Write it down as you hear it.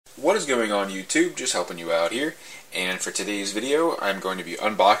What is going on, YouTube? Just helping you out here. And for today's video, I'm going to be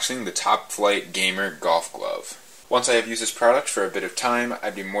unboxing the Flite Gamer golf glove. Once I have used this product for a bit of time,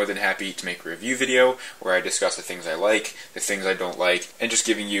 I'd be more than happy to make a review video where I discuss the things I like, the things I don't like, and just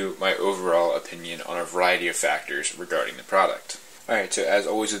giving you my overall opinion on a variety of factors regarding the product. Alright, so as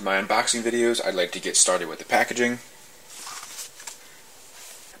always with my unboxing videos, I'd like to get started with the packaging.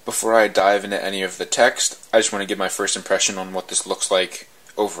 Before I dive into any of the text, I just want to give my first impression on what this looks like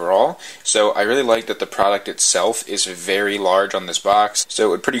overall. So I really like that the product itself is very large on this box, so it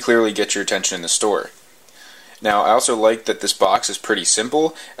would pretty clearly get your attention in the store. Now, I also like that this box is pretty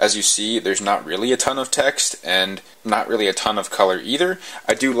simple. As you see, there's not really a ton of text and not really a ton of color either.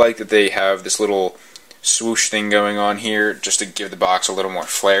 I do like that they have this little swoosh thing going on here just to give the box a little more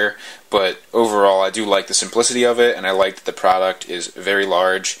flair, but overall I do like the simplicity of it, and I like that the product is very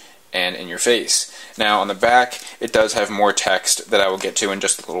large and in your face. Now on the back, it does have more text that I will get to in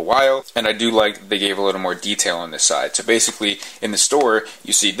just a little while, and I do like that they gave a little more detail on this side. So basically, in the store,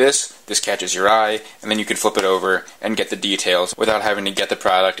 you see this catches your eye, and then you can flip it over and get the details without having to get the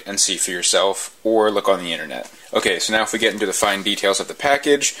product and see for yourself or look on the internet. Okay, so now if we get into the fine details of the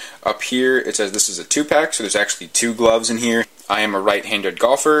package, up here it says this is a 2-pack, so there's actually 2 gloves in here. I am a right-handed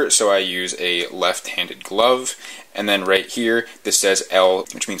golfer, so I use a left-handed glove. And then right here, this says L,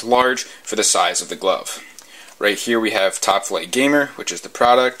 which means large, for the size of the glove. Right here we have Flite Gamer, which is the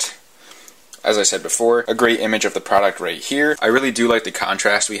product. As I said before, a great image of the product right here. I really do like the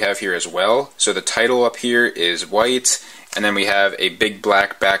contrast we have here as well. So the title up here is white, and then we have a big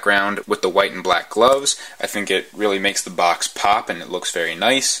black background with the white and black gloves. I think it really makes the box pop, and it looks very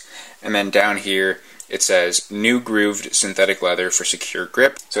nice. And then down here, it says new grooved synthetic leather for secure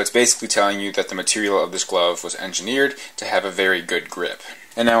grip. So it's basically telling you that the material of this glove was engineered to have a very good grip.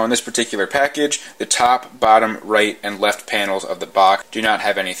 And now on this particular package, the top, bottom, right, and left panels of the box do not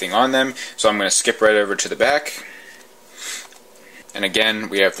have anything on them, so I'm going to skip right over to the back. And again,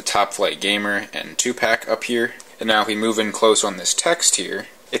 we have the Flite Gamer and 2-pack up here. And now if we move in close on this text here,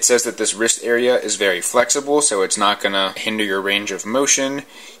 it says that this wrist area is very flexible, so it's not going to hinder your range of motion.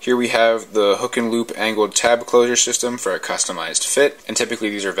 Here we have the hook and loop angled tab closure system for a customized fit, and typically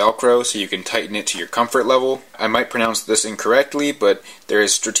these are Velcro, so you can tighten it to your comfort level. I might pronounce this incorrectly, but there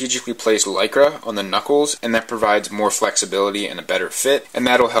is strategically placed Lycra on the knuckles, and that provides more flexibility and a better fit, and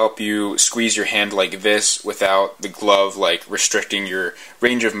that'll help you squeeze your hand like this without the glove like restricting your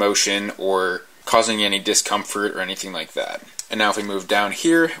range of motion or causing any discomfort or anything like that. And now if we move down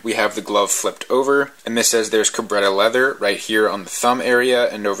here, we have the glove flipped over, and this says there's Cabretta leather right here on the thumb area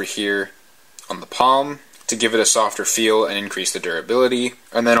and over here on the palm to give it a softer feel and increase the durability.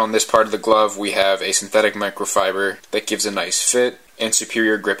 And then on this part of the glove, we have a synthetic microfiber that gives a nice fit and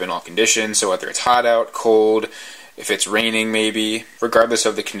superior grip in all conditions, so whether it's hot out, cold, if it's raining maybe, regardless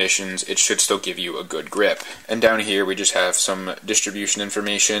of the conditions, it should still give you a good grip. And down here we just have some distribution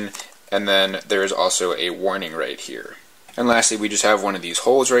information, and then there is also a warning right here. And lastly, we just have one of these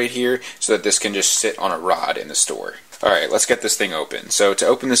holes right here so that this can just sit on a rod in the store. Alright, let's get this thing open. So to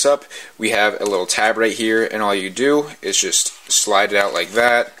open this up, we have a little tab right here, and all you do is just slide it out like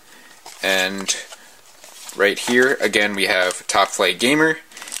that. And right here, again, we have Flite Gamer.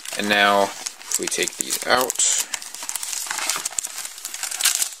 And now, if we take these out,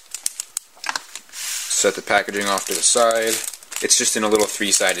 set the packaging off to the side. It's just in a little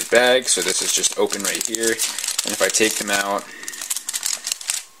 3-sided bag, so this is just open right here. And if I take them out,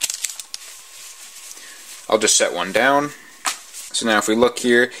 I'll just set one down. So now if we look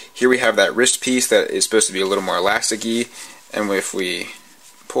here we have that wrist piece that is supposed to be a little more elasticy, and if we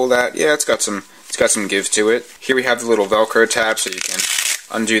pull that, yeah, it's got some give to it. Here we have the little Velcro tab, so you can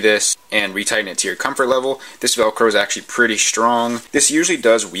undo this and retighten it to your comfort level. This Velcro is actually pretty strong. This usually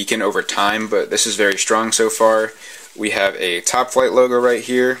does weaken over time, but this is very strong so far. We have a Flite logo right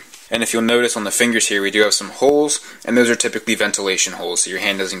here, and if you'll notice on the fingers here, we do have some holes, and those are typically ventilation holes, so your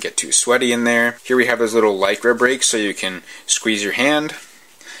hand doesn't get too sweaty in there. Here we have those little Lycra breaks, so you can squeeze your hand.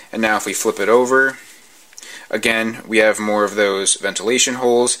 And now if we flip it over, again, we have more of those ventilation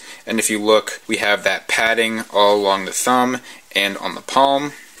holes, and if you look, we have that padding all along the thumb and on the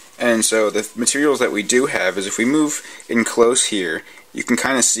palm. And so the materials that we do have is, if we move in close here, you can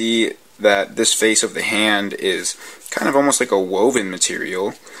kind of see that this face of the hand is kind of almost like a woven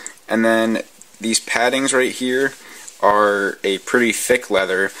material, and then these paddings right here are a pretty thick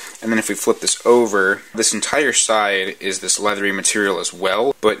leather, and then if we flip this over, this entire side is this leathery material as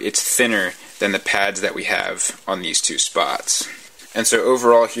well, but it's thinner than the pads that we have on these 2 spots. And so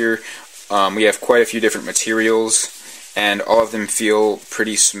overall here, we have quite a few different materials, and all of them feel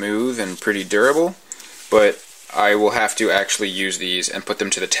pretty smooth and pretty durable, but I will have to actually use these and put them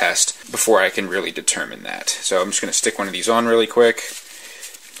to the test before I can really determine that. So I'm just going to stick one of these on really quick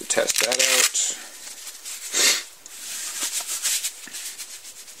to test that out.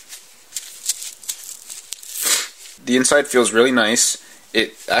 The inside feels really nice.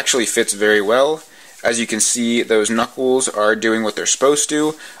 It actually fits very well. As you can see, those knuckles are doing what they're supposed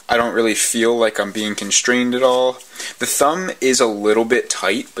to. I don't really feel like I'm being constrained at all. The thumb is a little bit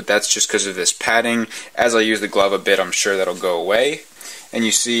tight, but that's just because of this padding. As I use the glove a bit, I'm sure that'll go away. And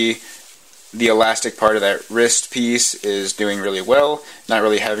you see the elastic part of that wrist piece is doing really well. Not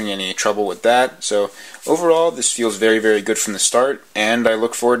really having any trouble with that. So overall, this feels very, very good from the start, and I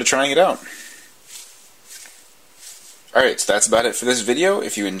look forward to trying it out. Alright, so that's about it for this video.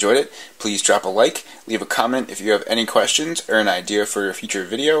 If you enjoyed it, please drop a like, leave a comment if you have any questions or an idea for a future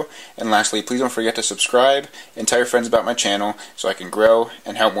video, and lastly, please don't forget to subscribe and tell your friends about my channel so I can grow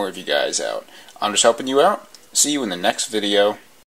and help more of you guys out. I'm just helping you out. See you in the next video.